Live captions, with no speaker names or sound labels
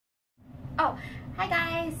Oh, hi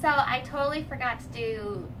guys. So I totally forgot to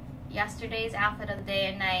do yesterday's outfit of the day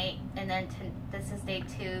and night, and then this is day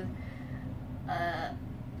 2.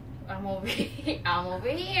 I'm over here. I'm over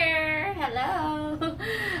here. Hello.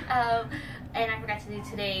 And I forgot to do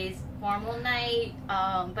today's formal night.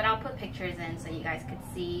 But I'll put pictures in so you guys could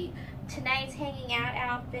see. Tonight's hanging out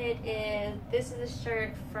outfit is, this is a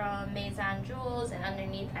shirt from Maison Jewels, and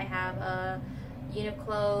underneath I have a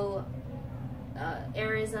Uniqlo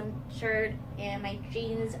Airism shirt, and my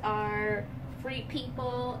jeans are Free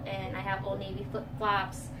People, and I have Old Navy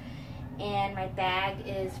flip-flops, and my bag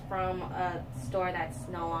is from a store that's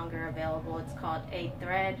no longer available. It's called A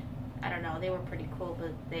Thread. I don't know, they were pretty cool,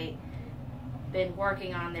 but they've been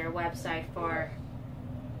working on their website for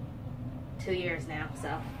 2 years now,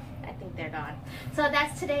 so I think they're gone. So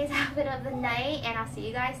that's today's outfit of the night, and I'll see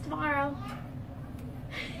you guys tomorrow.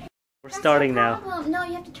 We're starting now. No,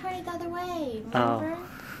 you have to turn it the other way, remember? Oh.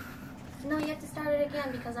 No, you have to start it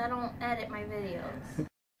again because I don't edit my videos.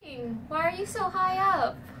 Why are you so high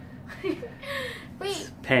up?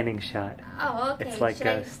 Wait. Panning shot. Oh, okay. It's like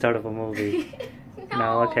the start of a movie.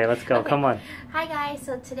 No, okay, let's go. Okay. Come on. Hi guys,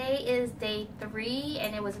 so today is day 3,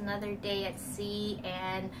 and it was another day at sea,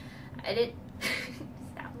 and I didn't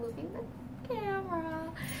stop moving the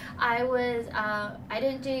camera. I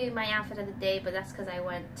didn't do my outfit of the day, but that's because I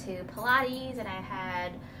went to Pilates, and I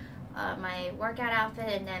had my workout outfit,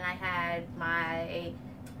 and then I had my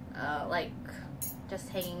like just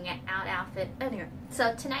hanging out outfit. Anyway,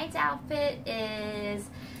 so tonight's outfit is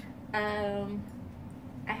I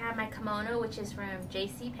have my kimono, which is from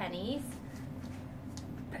JCPenney's.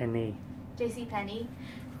 JCPenney.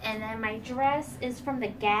 And then my dress is from the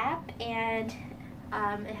Gap, and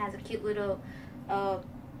it has a cute little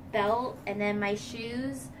belt. And then my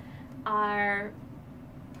shoes are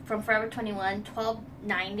from Forever 21,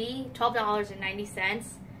 $12.90.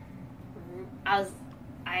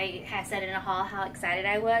 I had said in a haul how excited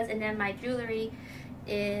I was. And then my jewelry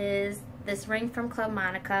is this ring from Club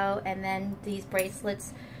Monaco, and then these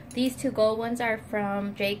bracelets. These 2 gold ones are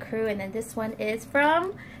from J. Crew, and then this one is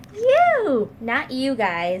from you! Not you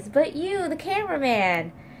guys, but you, the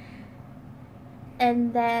cameraman.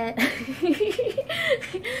 And then,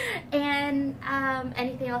 and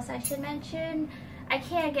anything else I should mention? I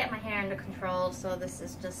can't get my hair under control, so this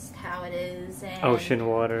is just how it is. And, ocean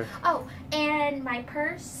water. Oh, and my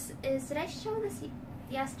purse is, did I show this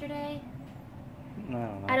yesterday?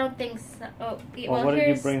 No. I don't think so. Oh, well, what did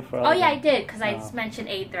you bring for? Oh yeah, I did, because I just mentioned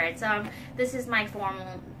A Thread. So this is my formal.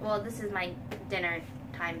 Well, this is my dinner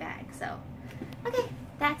time bag. So, okay,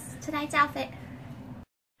 that's tonight's outfit.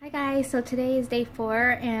 Hi guys, so today is day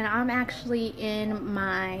 4, and I'm actually in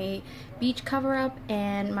my beach cover-up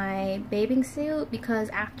and my bathing suit because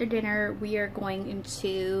after dinner we are going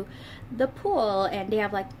into the pool, and they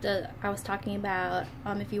have like I was talking about,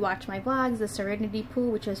 if you watch my vlogs, the Serenity pool,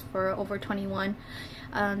 which is for over 21.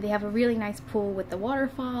 They have a really nice pool with the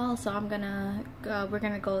waterfall, so we're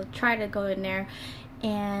gonna try to go in there.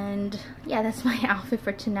 And yeah, that's my outfit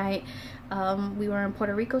for tonight. We were in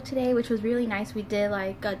Puerto Rico today, which was really nice. We did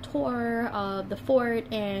like a tour of the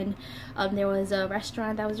fort, and there was a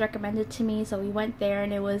restaurant that was recommended to me, so we went there,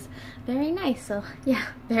 and it was very nice. So yeah,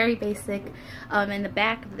 very basic. In the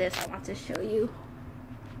back of this, I want to show you.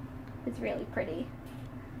 It's really pretty.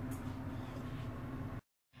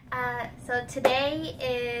 So today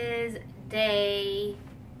is day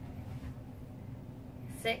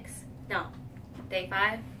 6. No. Day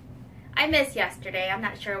 5. I missed yesterday. I'm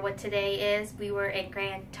not sure what today is. We were in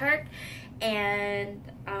Grand Turk, and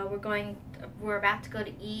we're about to go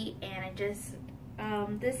to eat, and I just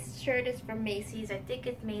this shirt is from Macy's. I think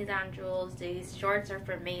it's Maison Jewels. These shorts are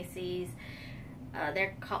from Macy's.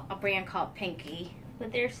 They're a brand called Pinky,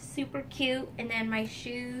 but they're super cute. And then my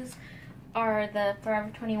shoes are the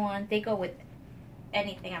Forever 21. They go with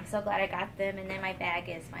anything. I'm so glad I got them. And then my bag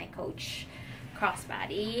is my Coach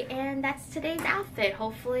crossbody, and that's today's outfit.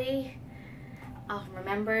 Hopefully I'll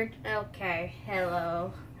remember. Okay,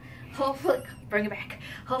 hello. Hopefully, bring it back.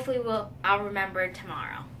 Hopefully I'll remember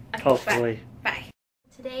tomorrow. Okay, hopefully. Bye.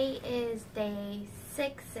 Today is day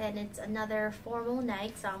 6, and it's another formal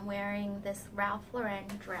night, so I'm wearing this Ralph Lauren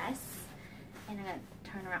dress, and I'm gonna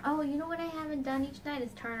turn around. Oh, you know what I haven't done each night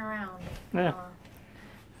is turn around. Yeah.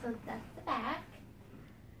 So that's the back.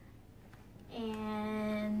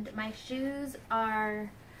 And my shoes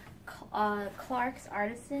are Clark's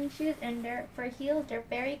Artisan shoes, and they're for heels. They're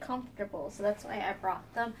very comfortable, so that's why I brought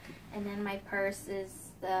them. And then my purse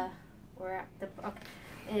is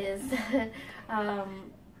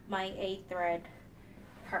my A Thread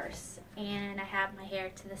purse, and I have my hair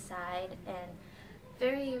to the side and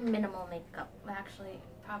very minimal makeup. Actually,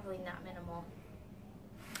 Probably not minimal.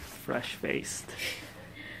 Fresh-faced.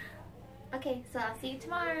 Okay, so I'll see you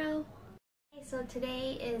tomorrow. Okay, so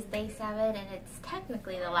today is day 7 and it's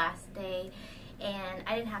technically the last day, and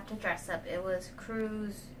I didn't have to dress up. It was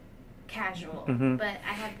cruise casual, but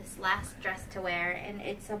I have this last dress to wear, and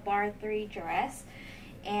it's a bar 3 dress,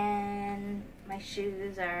 and my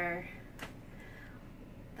shoes are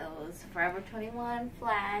those Forever 21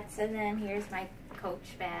 flats, and then here's my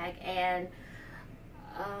Coach bag, and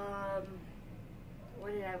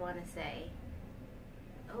what did I want to say?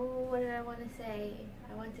 Oh, what did I want to say?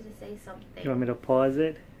 I wanted to say something. You want me to pause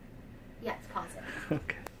it? Yes, pause it.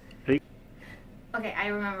 Okay. Okay, I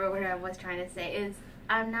remember what I was trying to say. Is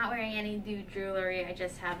I'm not wearing any new jewelry. I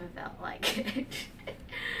just haven't felt like it.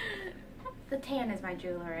 The tan is my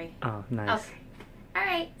jewelry. Oh, nice. Okay. All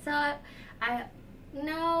right. So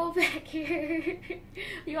no, back here.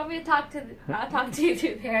 You want me to talk to? I'll talk to you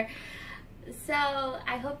through there. So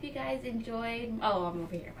I hope you guys enjoyed. Oh, I'm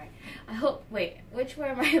over here. Right. I hope. Wait, which way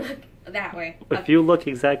am I looking? That way. If you look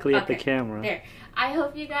exactly at the camera. There. I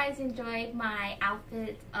hope you guys enjoyed my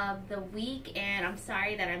outfit of the week, and I'm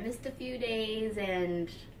sorry that I missed a few days, and